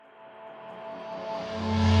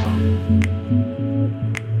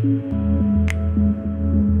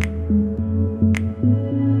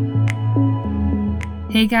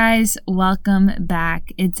Hey guys, welcome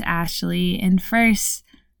back. It's Ashley. And first,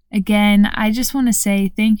 again, I just want to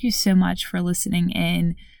say thank you so much for listening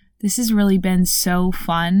in. This has really been so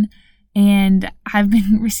fun, and I've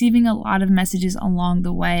been receiving a lot of messages along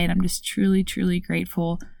the way, and I'm just truly, truly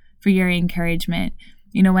grateful for your encouragement.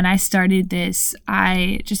 You know, when I started this,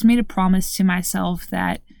 I just made a promise to myself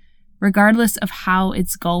that regardless of how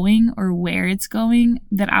it's going or where it's going,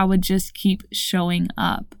 that I would just keep showing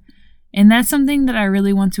up. And that's something that I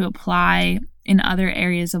really want to apply in other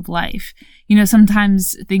areas of life. You know,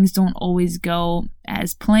 sometimes things don't always go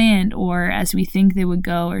as planned or as we think they would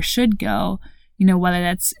go or should go, you know, whether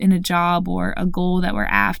that's in a job or a goal that we're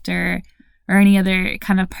after or any other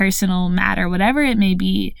kind of personal matter, whatever it may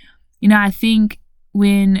be. You know, I think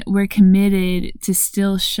when we're committed to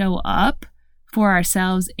still show up for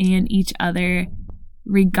ourselves and each other,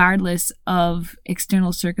 regardless of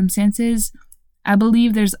external circumstances, I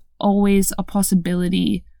believe there's always a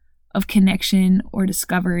possibility of connection or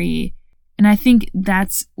discovery. And I think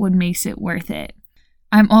that's what makes it worth it.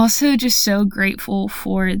 I'm also just so grateful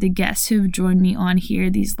for the guests who have joined me on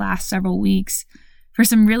here these last several weeks for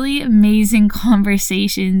some really amazing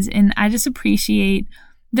conversations. And I just appreciate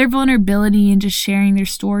their vulnerability and just sharing their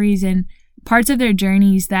stories and parts of their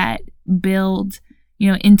journeys that build,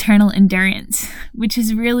 you know, internal endurance, which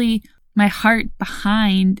is really my heart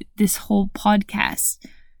behind this whole podcast.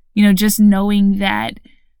 You know, just knowing that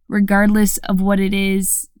regardless of what it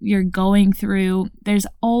is you're going through, there's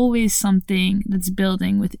always something that's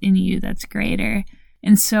building within you that's greater.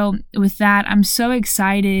 And so with that, I'm so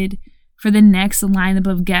excited for the next lineup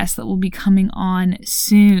of guests that will be coming on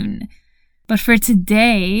soon. But for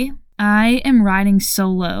today, I am riding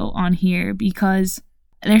solo on here because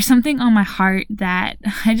there's something on my heart that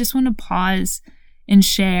I just want to pause and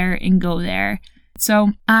share and go there.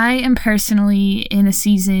 So I am personally in a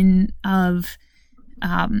season of,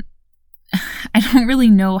 I don't really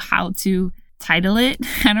know how to title it.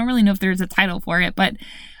 I don't really know if there's a title for it, but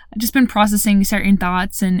I've just been processing certain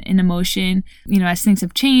thoughts and emotion, you know, as things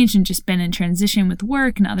have changed and just been in transition with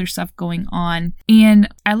work and other stuff going on. And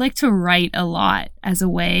I like to write a lot as a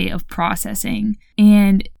way of processing.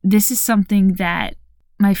 And this is something that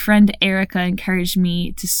my friend Erica encouraged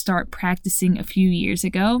me to start practicing a few years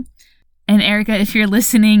ago. And Erica, if you're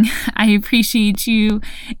listening, I appreciate you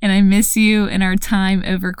and I miss you and our time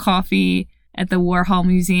over coffee at the Warhol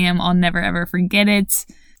Museum. I'll never ever forget it.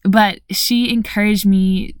 But she encouraged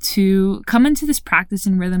me to come into this practice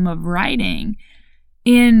and rhythm of writing,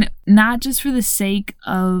 and not just for the sake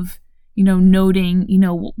of, you know, noting, you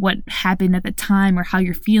know, what happened at the time or how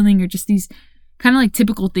you're feeling or just these kind of like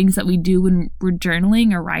typical things that we do when we're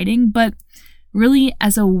journaling or writing, but really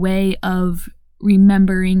as a way of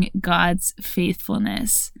remembering God's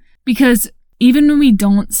faithfulness. Because even when we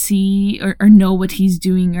don't see or know what he's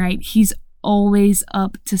doing, right, he's always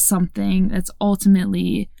up to something that's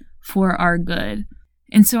ultimately for our good.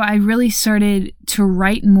 And so I really started to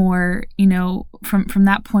write more, you know, from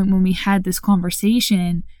that point when we had this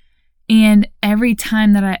conversation. And every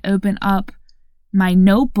time that I open up my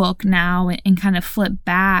notebook now and kind of flip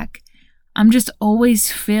back, I'm just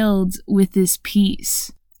always filled with this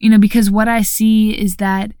peace. You know, because what I see is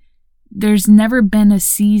that there's never been a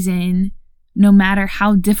season, no matter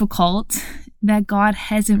how difficult, that God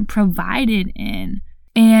hasn't provided in.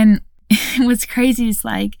 And what's crazy is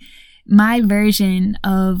like my version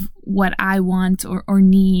of what I want or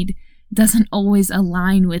need doesn't always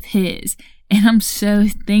align with his. And I'm so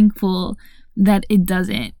thankful that it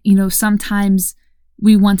doesn't. You know, sometimes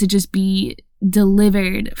we want to just be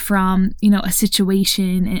delivered from, you know, a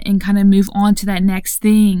situation and kind of move on to that next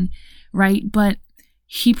thing, right? But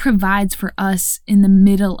he provides for us in the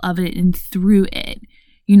middle of it and through it,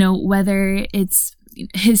 you know, whether it's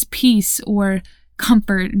his peace or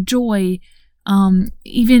comfort, joy,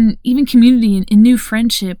 even community and new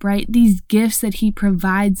friendship, right? These gifts that he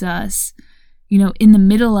provides us, you know, in the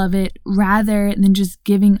middle of it, rather than just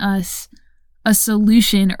giving us a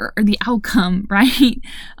solution or the outcome, right?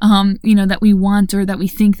 You know, that we want or that we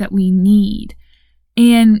think that we need.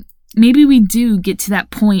 And maybe we do get to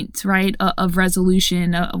that point, right, of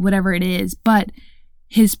resolution, whatever it is, but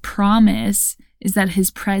his promise is that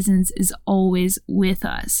his presence is always with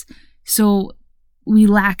us. So we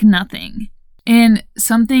lack nothing. And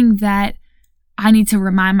something that I need to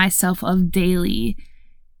remind myself of daily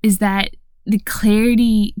is that the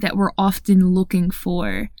clarity that we're often looking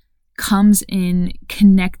for comes in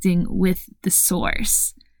connecting with the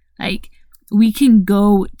source. Like, we can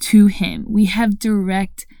go to him. We have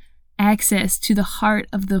direct access to the heart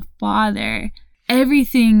of the Father.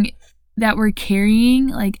 Everything that we're carrying,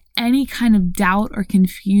 like any kind of doubt or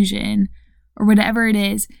confusion or whatever it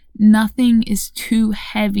is, nothing is too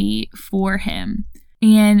heavy for him.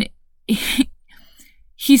 And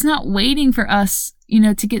he's not waiting for us,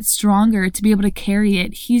 to get stronger, to be able to carry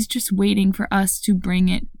it. He's just waiting for us to bring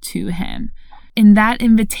it to him. And that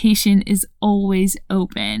invitation is always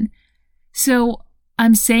open. So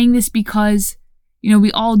I'm saying this because,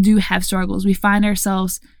 we all do have struggles. We find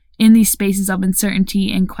ourselves in these spaces of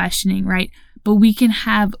uncertainty and questioning, right? But we can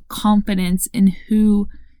have confidence in who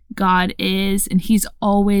God is, and he's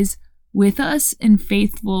always with us and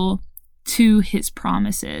faithful to his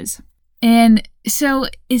promises. And so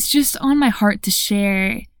it's just on my heart to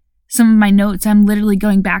share some of my notes I'm literally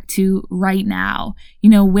going back to right now.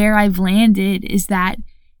 Where I've landed is that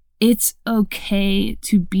it's okay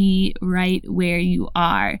to be right where you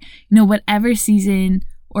are. Whatever season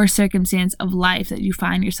or circumstance of life that you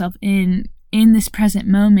find yourself in this present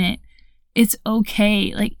moment, it's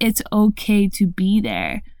okay. Like, it's okay to be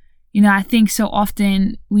there. I think so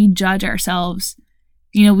often we judge ourselves.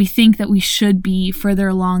 We think that we should be further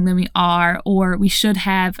along than we are, or we should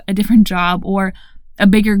have a different job or a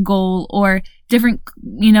bigger goal or different,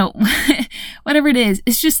 whatever it is.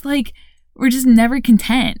 It's just like, we're just never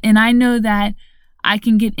content. And I know that I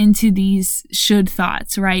can get into these should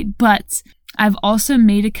thoughts, right? But I've also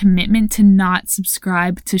made a commitment to not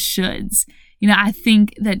subscribe to shoulds. I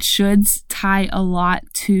think that shoulds tie a lot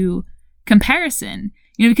to comparison,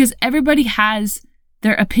 because everybody has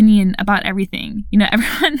their opinion about everything.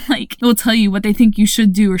 Everyone will tell you what they think you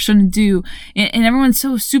should do or shouldn't do. And everyone's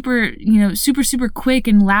so super quick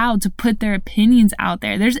and loud to put their opinions out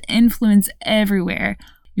there. There's influence everywhere.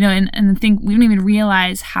 And I think we don't even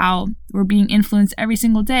realize how we're being influenced every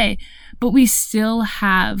single day, but we still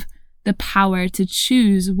have the power to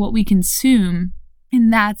choose what we consume.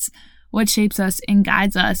 And that's what shapes us and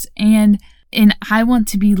guides us. And I want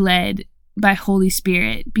to be led by Holy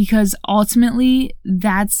Spirit, because ultimately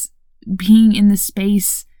that's being in the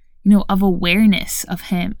space, of awareness of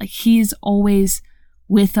him. Like, he is always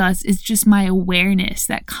with us. It's just my awareness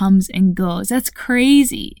that comes and goes. That's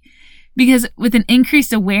crazy. Because with an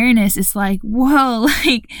increased awareness, it's like, whoa,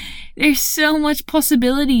 there's so much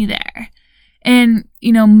possibility there. And,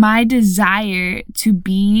 my desire to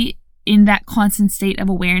be in that constant state of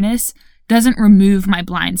awareness doesn't remove my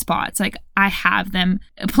blind spots. Like, I have them,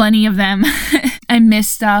 plenty of them. I miss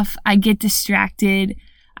stuff. I get distracted.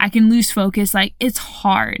 I can lose focus. It's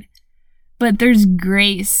hard. But there's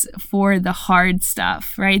grace for the hard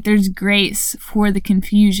stuff, right? There's grace for the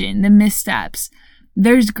confusion, the missteps.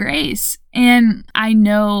 There's grace. And I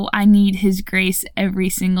know I need his grace every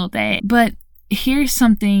single day. But here's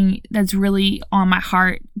something that's really on my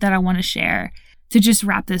heart that I want to share to just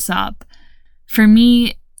wrap this up. For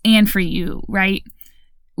me and for you, right?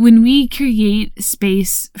 When we create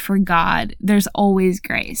space for God, there's always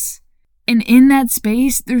grace. And in that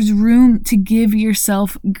space, there's room to give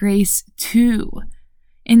yourself grace too.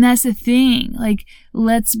 And that's the thing.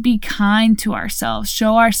 Let's be kind to ourselves,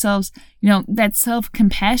 show ourselves, that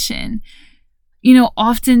self-compassion.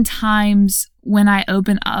 Oftentimes when I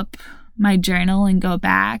open up my journal and go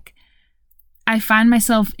back, I find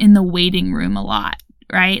myself in the waiting room a lot,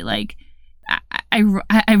 right?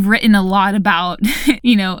 I've written a lot about,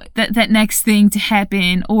 that next thing to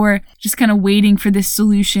happen, or just kind of waiting for this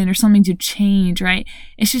solution or something to change, right?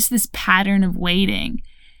 It's just this pattern of waiting.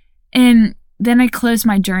 And then I close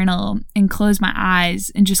my journal and close my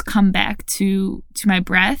eyes and just come back to my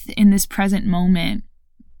breath in this present moment.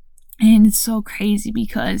 And it's so crazy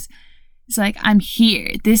because it's like, I'm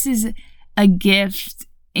here. This is a gift.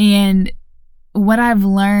 And what I've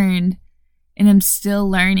learned, and I'm still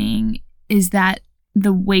learning, is that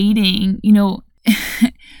the waiting,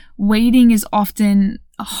 waiting is often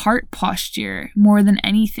a heart posture more than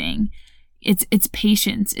anything. It's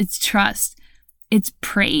patience, it's trust, it's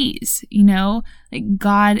praise,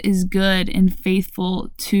 God is good and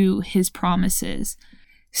faithful to his promises.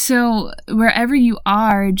 So wherever you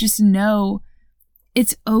are, just know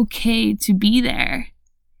it's okay to be there.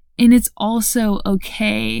 And it's also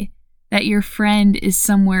okay that your friend is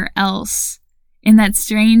somewhere else, and that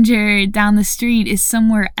stranger down the street is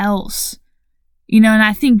somewhere else. And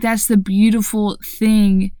I think that's the beautiful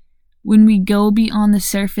thing when we go beyond the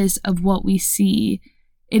surface of what we see.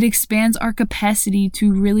 It expands our capacity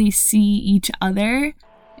to really see each other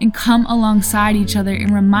and come alongside each other and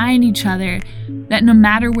remind each other that no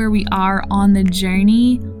matter where we are on the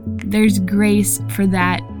journey, there's grace for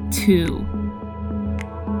that too.